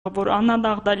Որ Աննա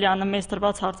Նաղդալյանը մեծ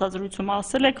տրված հարցազրույցում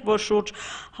ասել եք, որ շուրջ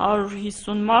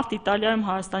 150 մարդ Իտալիայում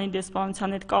Հայաստանի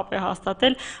դեսպանության հետ կապ է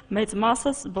հաստատել, մեծ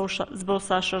մասը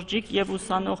զբոսաշրջիկ եւ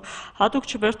ուսանող, հատուկ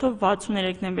չվերթով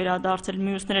 63-ն են վերադարձել,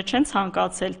 մյուսները չեն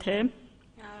ցանկացել, թե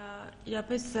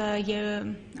Իապես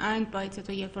այն պայից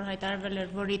հետո, երբ որ հայտարարվել էր,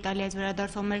 որ Իտալիայից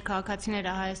վերադարձող մեր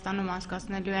քաղաքացիները Հայաստանում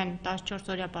անցկացնելու են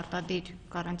 14-օրյա պարտադիր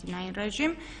կարանտինային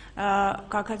ռեժիմ,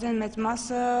 քաղաքացիների մեծ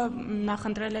մասը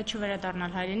նախընտրել է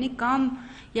չվերադառնալ հայրենիք կամ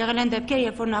եղել են դեպքեր,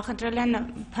 երբ որ նախընտրել են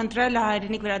փնտրել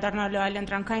հայրենիք վերադառնալու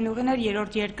այլընտրանքային ուղիներ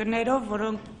երրորդ երկրներով,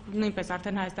 որոնք նույնպես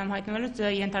արդեն Հայաստանում հայտնվելուց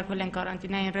ենթարկվել են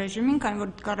կարանտինային ռեժիմին, քանի որ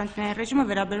կարանտինային ռեժիմը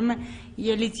վերաբերում է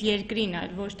ելից երկրին,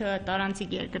 այլ ոչ թե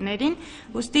տարանցիկ երկրներին,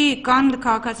 ուստի կան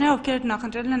քաղաքացիներ, ովքեր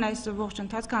նախընտրել են այս ողջ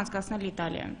ընթացքը անցկացնել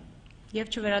Իտալիայում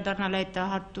եւ չվերադառնալ այդ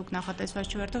հատուկ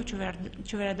նախատեսված չվերթով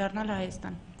չվերադառնալ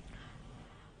Հայաստան։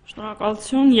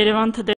 Շնորհակալություն, Երևան